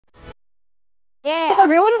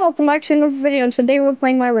everyone, welcome back to another video, and today we're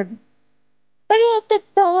playing my room.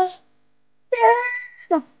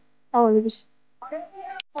 Oh, it was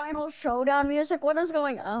Final showdown music? What is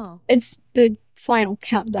going on? it's the final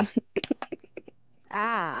countdown.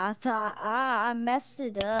 I messed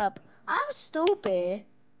it up. I'm stupid.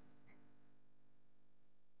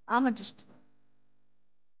 I'ma just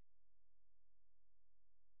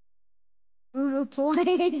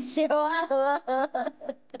play so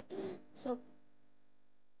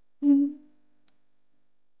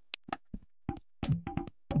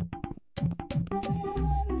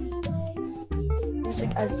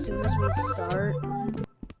music as soon as we start.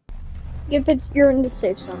 Yep, you're in the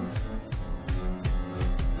safe zone.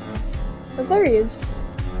 Oh, there he is.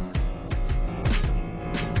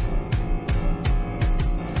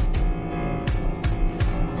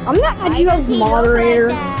 I'm gonna add you as moderator.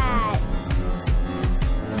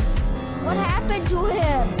 What happened to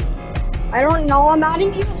him? I don't know. I'm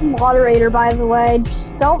adding you as moderator, by the way.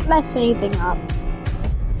 Just don't mess anything up.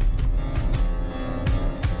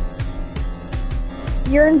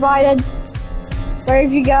 You're invited.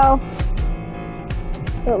 Where'd you go?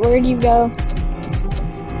 Where'd you go?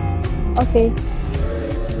 Okay.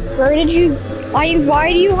 Where did you... I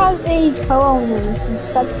invited you as a co-owner.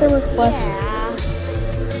 Accept the request. Yeah.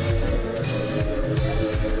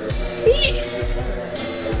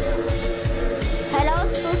 Hello,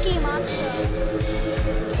 spooky monster.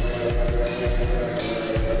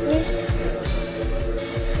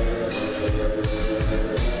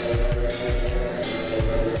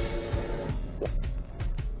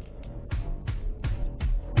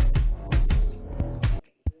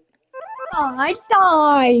 Oh, I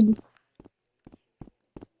died.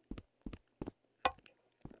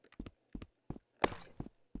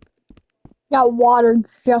 Got water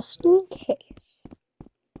just in case.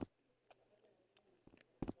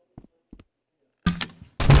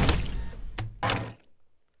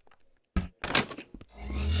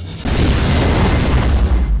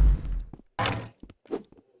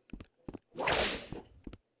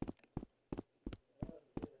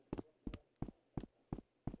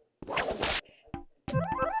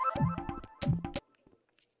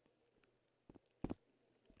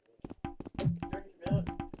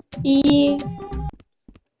 Yeah.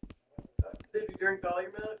 Did you drink all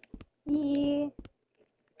your milk? Yeah.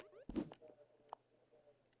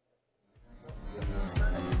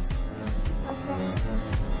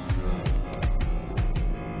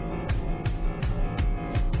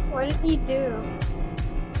 What did he do?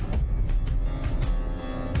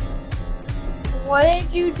 What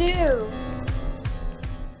did you do?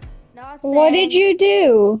 Nothing. What did you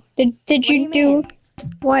do? Did you do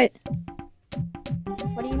what?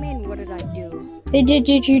 What do you mean? What did I do?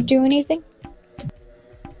 Did you do anything?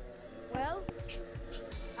 Well,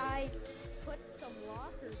 I put some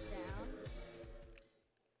lockers down.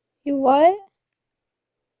 You what?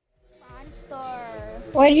 Fine star.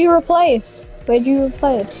 What did you replace? What did you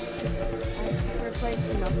replace? I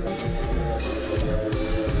replaced nothing.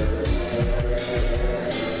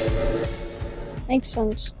 Makes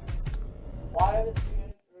sense. Why did you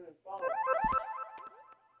answer the phone?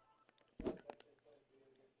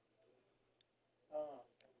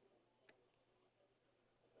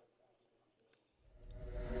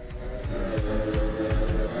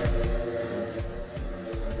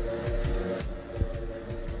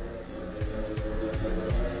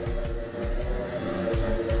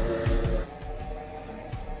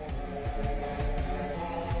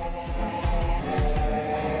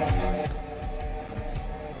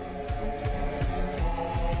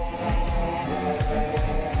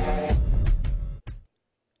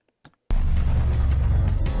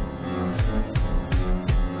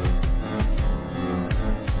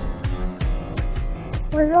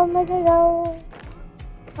 Where'd Omega go?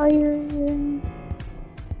 Oh, you're in.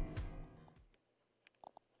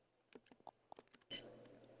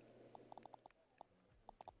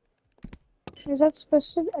 Is that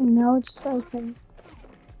supposed to be? No, it's open.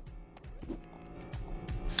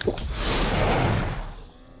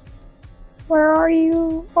 Where are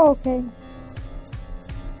you? Oh, okay.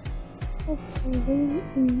 Okay.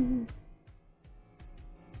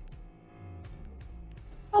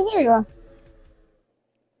 Oh, there you are.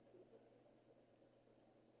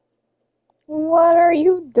 What are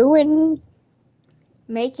you doing?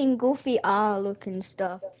 Making goofy looking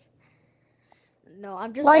stuff. No,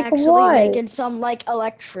 I'm just Like actually what? making some like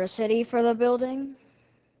electricity for the building.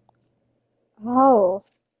 Oh.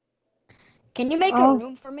 Can you make a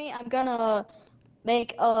room for me? I'm gonna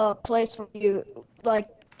make a place for you, like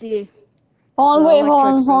the Hold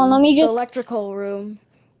on. Let me just. electrical room.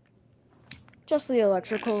 Just the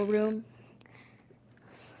electrical room.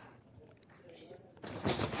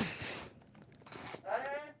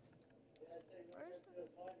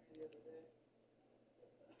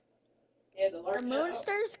 the lurking out.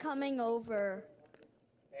 Moonster's coming over.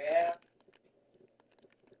 Yeah.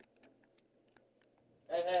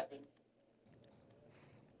 That happened.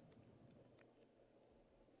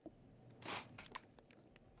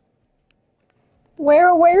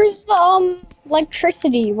 Where's the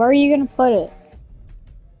electricity? Where are you gonna put it?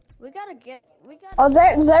 We gotta. Oh,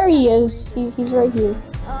 there he is. He's right here.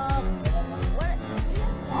 What?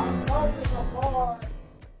 I'm talking before.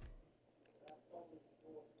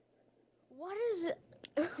 What is it?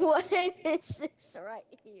 What is this right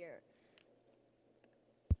here?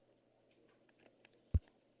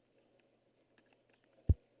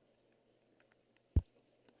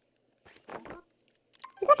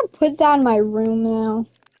 I gotta put that in my room now.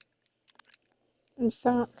 In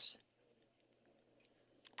fact.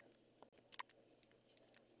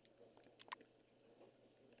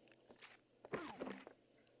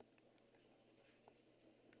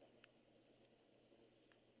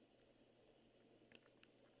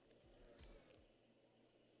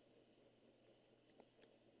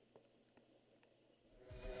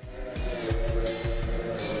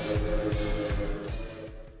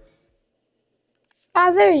 Ah,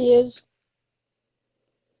 there he is.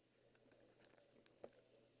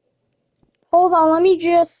 Hold on, let me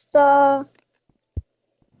just, yeah?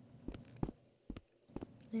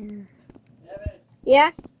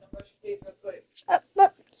 But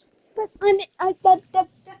I'm, can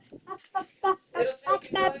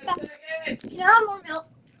I have more milk?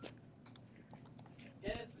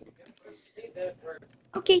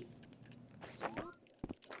 Okay.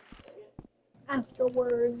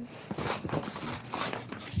 Afterwards.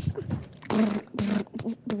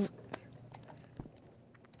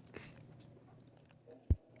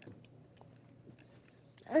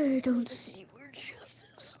 I don't see where Jeff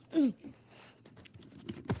is.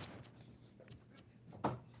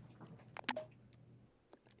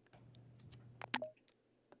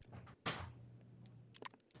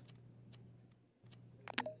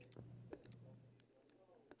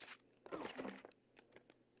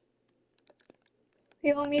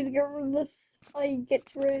 You want me to get rid of this? I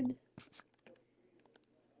get rid.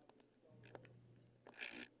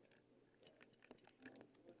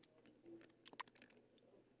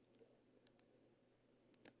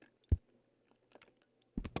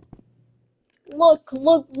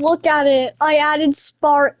 Look at it. I added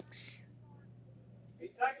sparks. Are you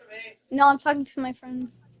talking to me? No, I'm talking to my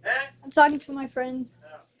friend. Huh? I'm talking to my friend.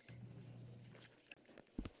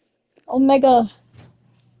 No. Omega.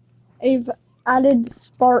 I've added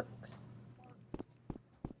sparks.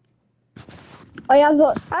 Oh yeah,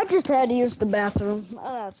 look. I just had to use the bathroom.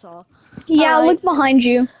 That's all. Yeah, Alright. look behind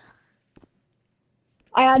you.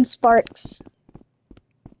 I add sparks.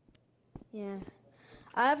 Yeah.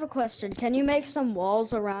 I have a question. Can you make some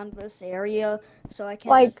walls around this area so I can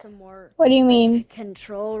Like, add some more what do you mean?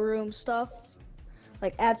 control room stuff?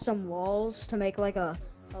 Like add some walls to make like a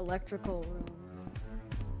electrical room.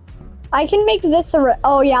 I can make this a.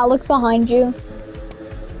 Oh yeah, look behind you.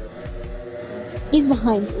 He's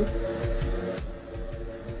behind you.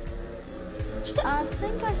 I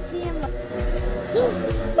think I see him.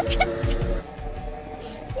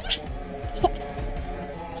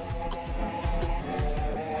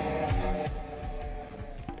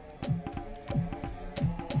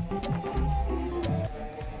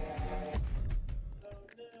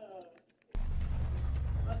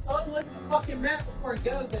 Let's unlock the fucking map before it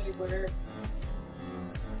goes anywhere.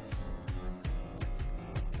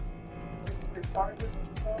 Retarded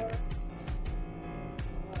car.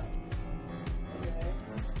 Okay.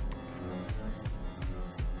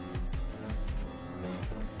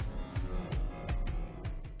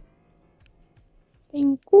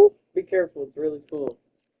 Thank you. Be careful, it's really cool.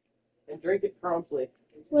 And drink it promptly.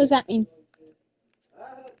 What does that mean?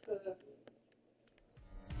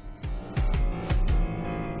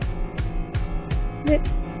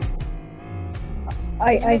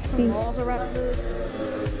 I see. Some walls around this.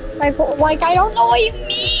 Like I don't know what you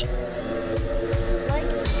mean. Like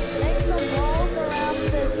make some walls around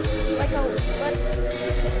this. Like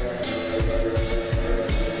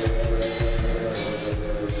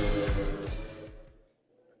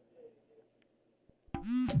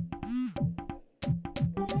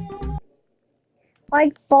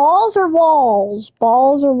Like balls or walls?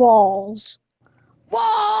 Balls or walls?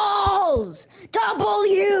 walls.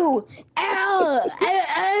 W L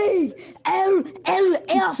A L L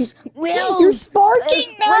S. You're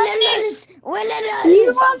sparking madness.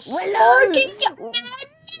 You have sparking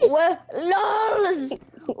madness.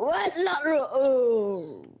 What?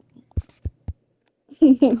 Oh.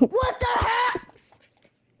 What the heck?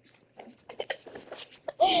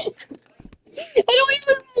 I don't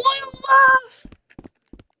even want to laugh.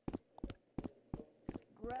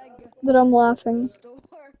 Greg. But I'm laughing. Store.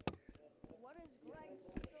 What is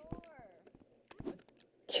Greg's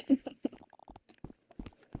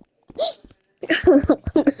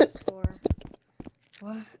store? Store.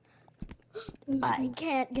 What? I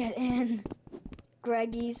can't get in.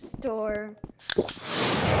 Greggy's store.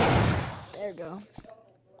 There you go.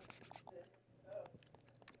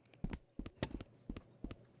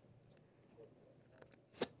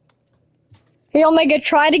 Hey, Omega,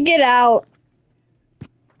 try to get out.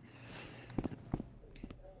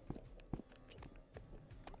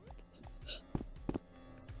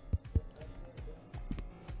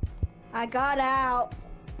 I got out.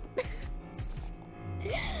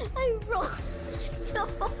 I rolled so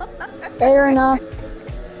hard. Fair enough.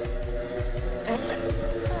 Oh,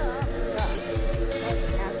 God. That was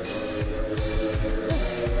nasty.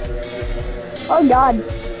 Oh, God.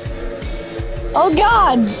 Oh,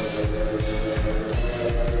 God.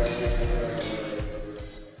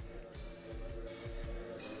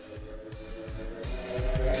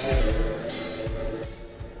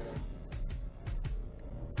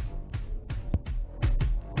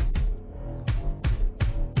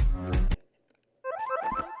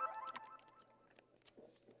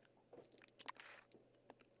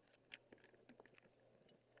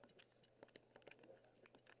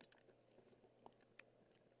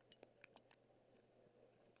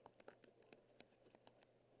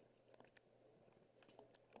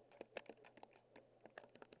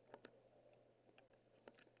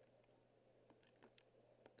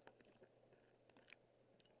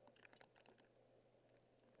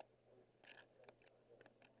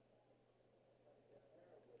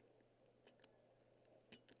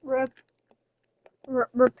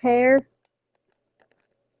 Repair.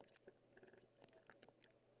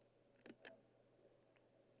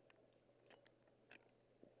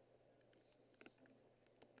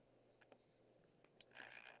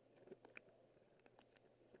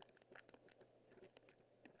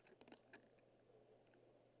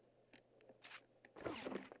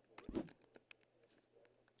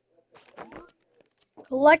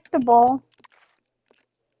 Collect the ball.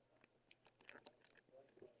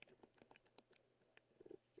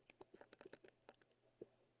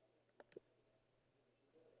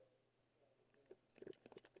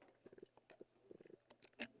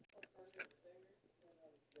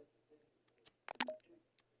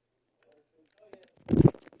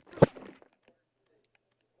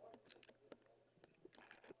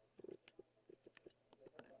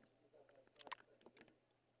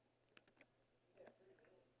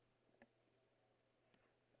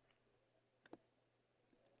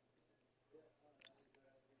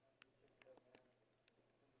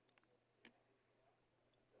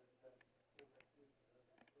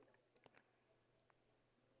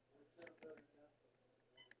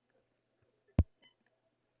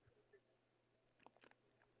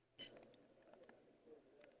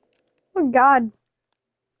 Oh, God.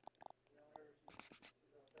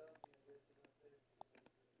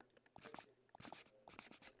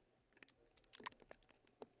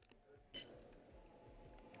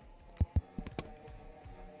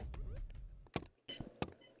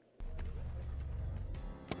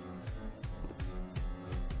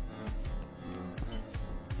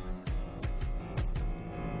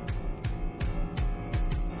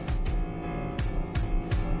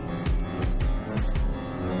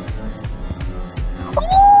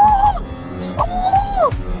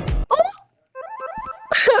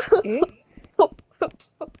 Eh?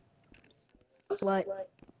 What?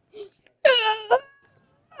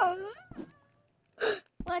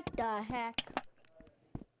 What the heck?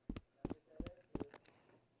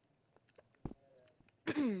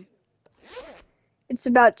 It's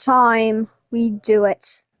about time we do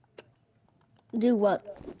it. Do what?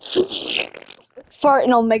 Fart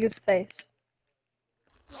in Omega's face.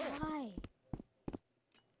 Why?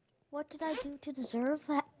 What did I do to deserve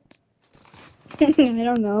that? I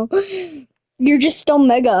don't know. You're just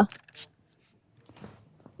Omega.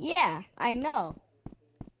 Yeah, I know.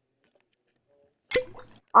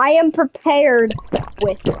 I am prepared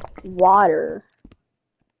with water.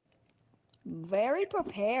 Very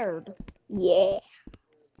prepared. Yeah.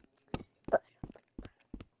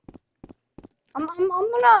 I'm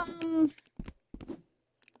gonna.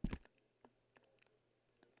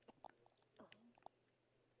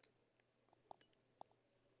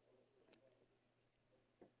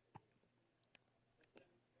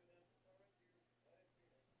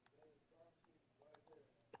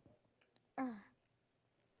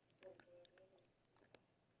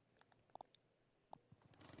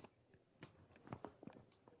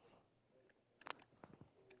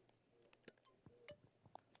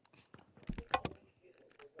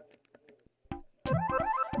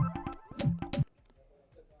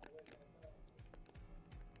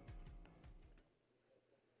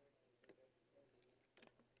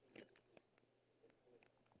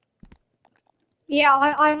 Yeah,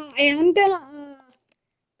 I am gonna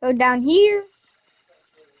go down here.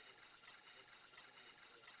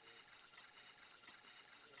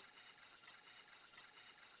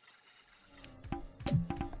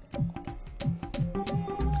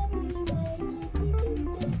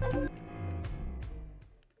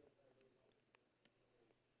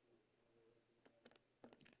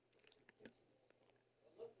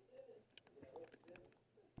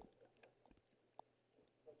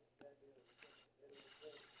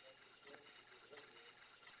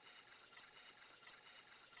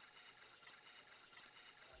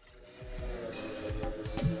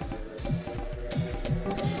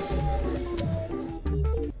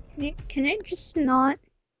 Can it just not,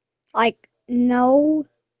 like, no?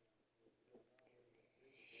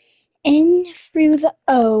 In through the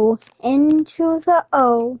O, into the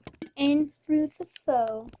O, in through the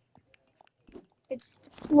foe. It's the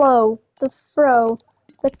flow, the fro,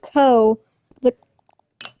 the co, the.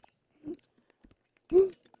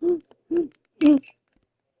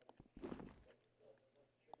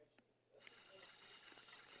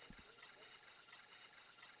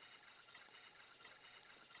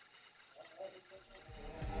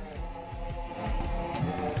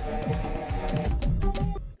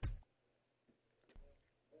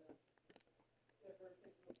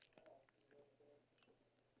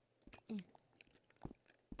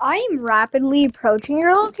 I am rapidly approaching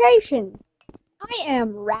your location. I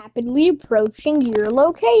am rapidly approaching your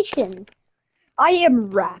location. I am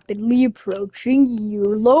rapidly approaching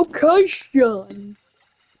your location.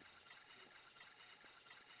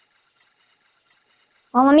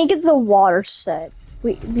 Well, let me get the water set.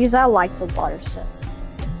 Because I like the water set.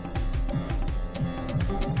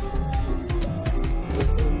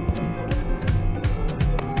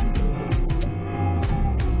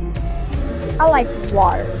 I like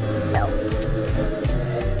water itself.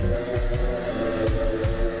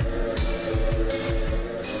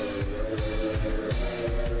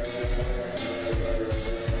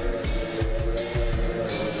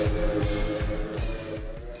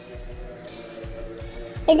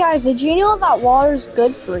 Hey guys, did you know that water's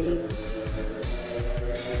good for you?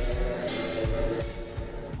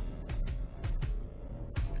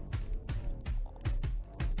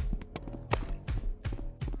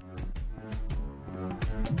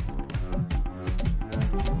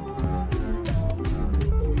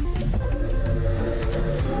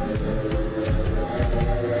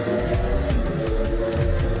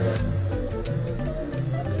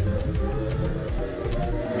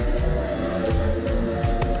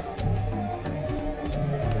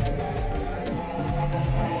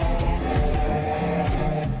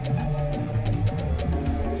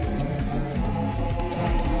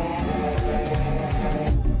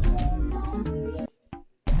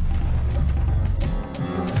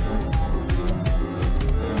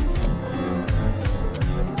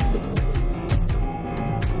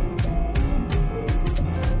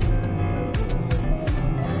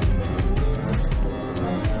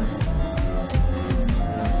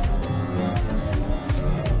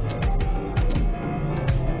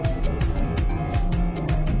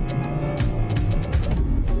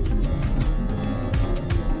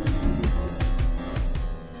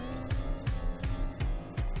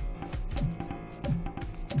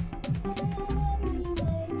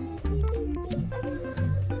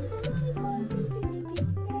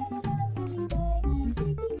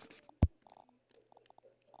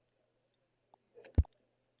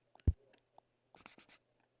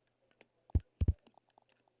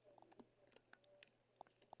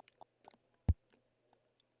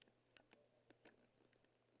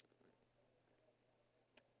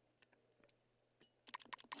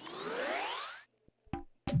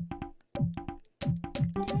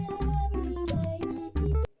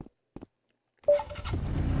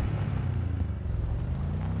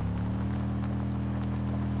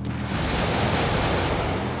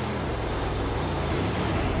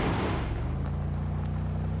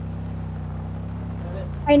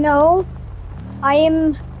 I know. I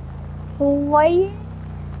am playing.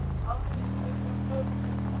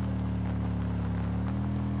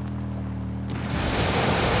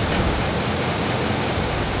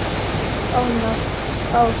 Oh no.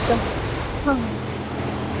 Oh, just.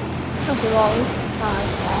 Okay, well, at least it's not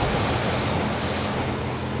as bad.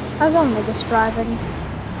 How's Omega's driving?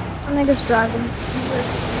 Omega's driving.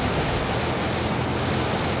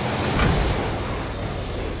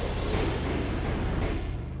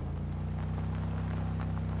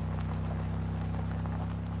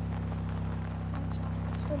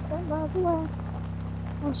 Blah, blah.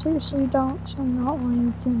 Oh, seriously, don't. So I'm not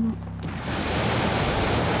lying to you.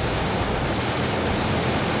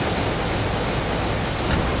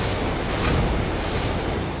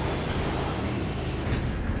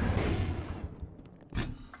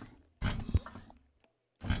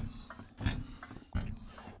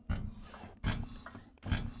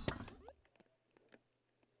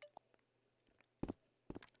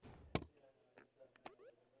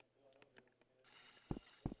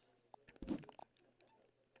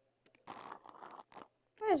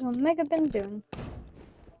 has Omega been doing?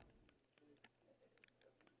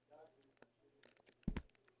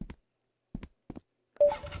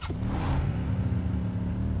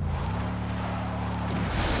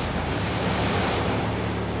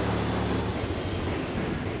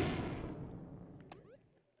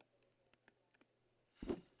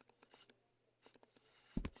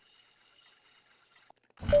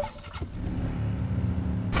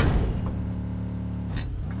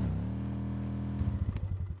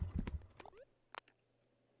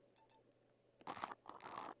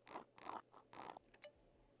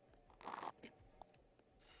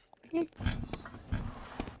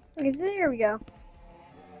 Okay, there we go.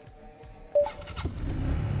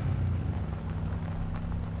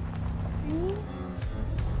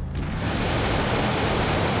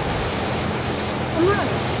 Come on.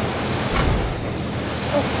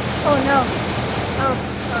 Oh no. Oh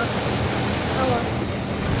well. Hold on. Hold on.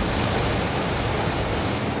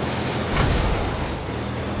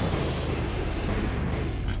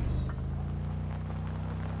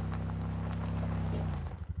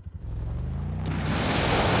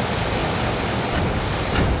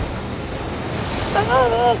 Hold on. Hold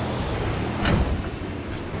on.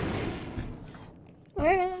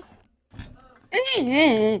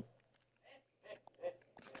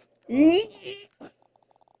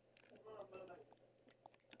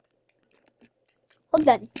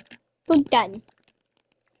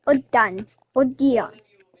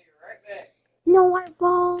 You will be right back. No, I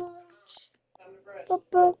won't. Time to brush.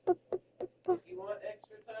 Well, If you want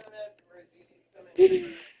extra time afterwards, you need to come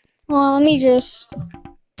in. let me just. Putting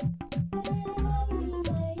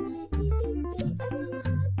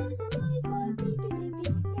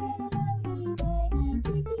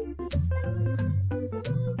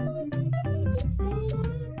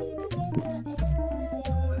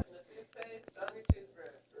the toothpaste on your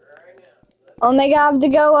toothbrush right now. Omega, I have to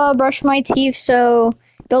go brush my teeth, so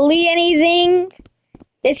delete anything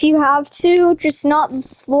if you have to, just not the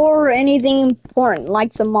floor or anything important,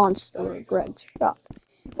 like the monster or Greg's shop.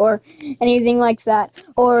 Or anything like that.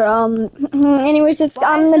 Or, anyways,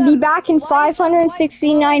 I'm gonna be back in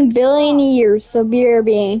 569 billion years, so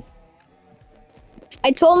BRB.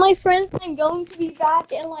 I told my friends I'm going to be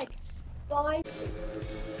back in like 5.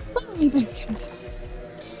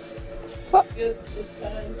 Good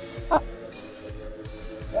time.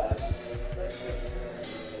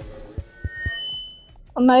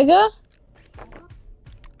 Omega?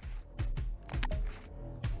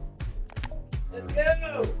 Let's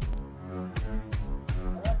go!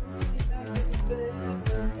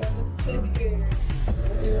 Okay.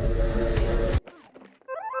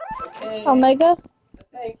 Omega?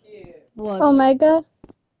 Thank you. What? Omega?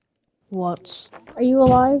 What? Are you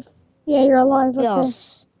alive? Yeah, you're alive, okay.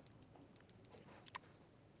 Yes.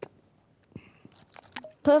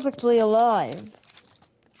 Perfectly alive.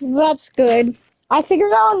 That's good. I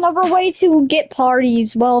figured out another way to get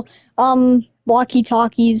parties. Well,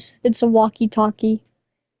 walkie-talkies. It's a walkie-talkie.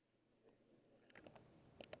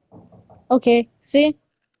 Okay, see?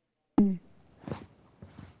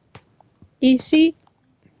 You see?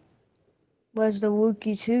 Where's the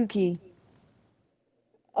Wookie Tookie?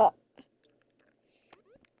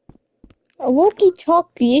 A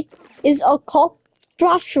walkie-talkie is a cop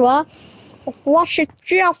Joshua.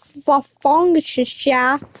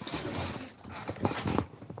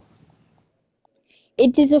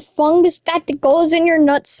 It is a fungus that goes in your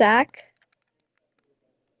nutsack.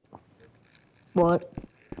 What?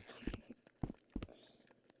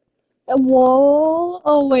 Whoa.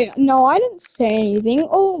 Oh, wait. No, I didn't say anything.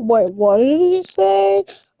 Oh, wait. What did you say?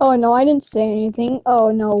 Oh, no, I didn't say anything. Oh,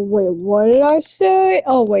 no. Wait. What did I say?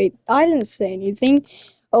 Oh, wait. I didn't say anything.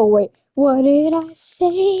 Oh, wait. What did I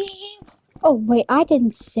say? Oh, wait. I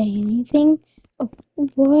didn't say anything. Oh,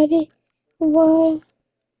 what?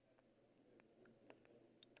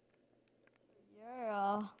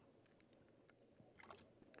 Yeah.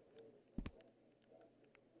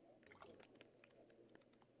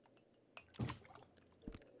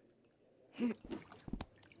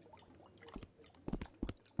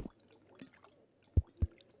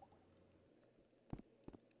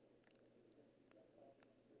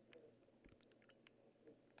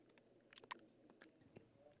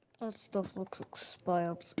 That stuff looks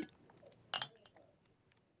expired.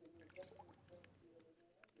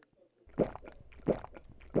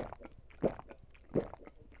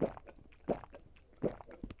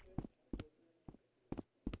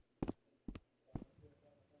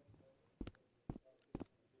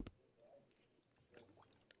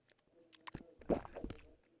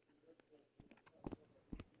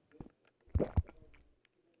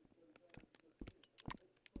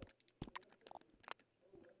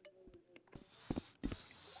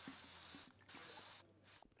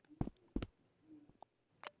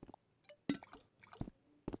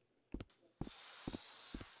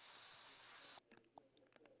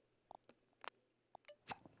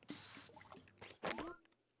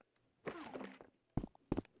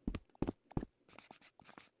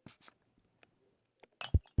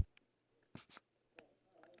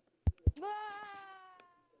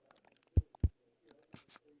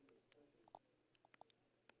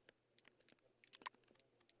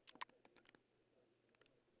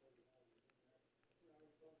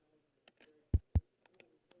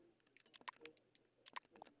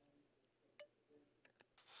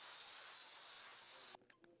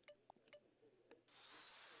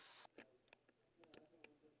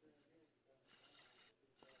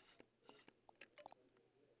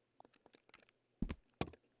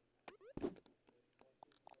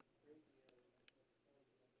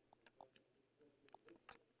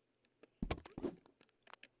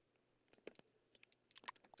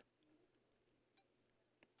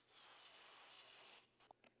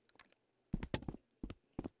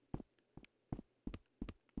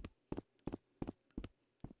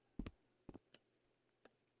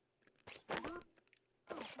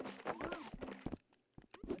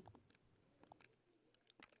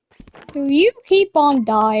 Do you keep on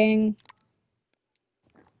dying?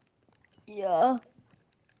 Yeah.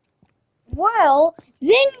 Well,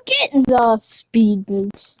 then get the speed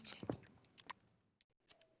boost.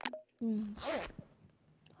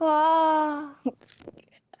 Ah.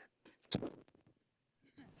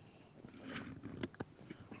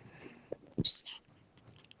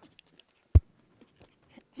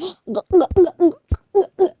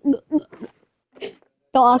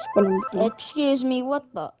 Don't ask what I'm doing. Excuse me, what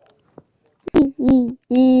the?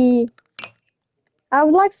 I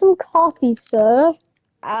would like some coffee, sir.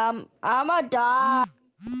 I'm a die.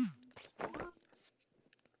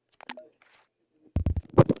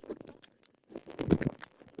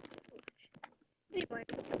 Anyway,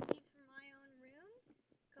 these from my own room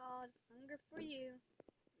called Hunger for You.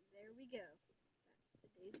 There we go.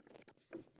 That's today's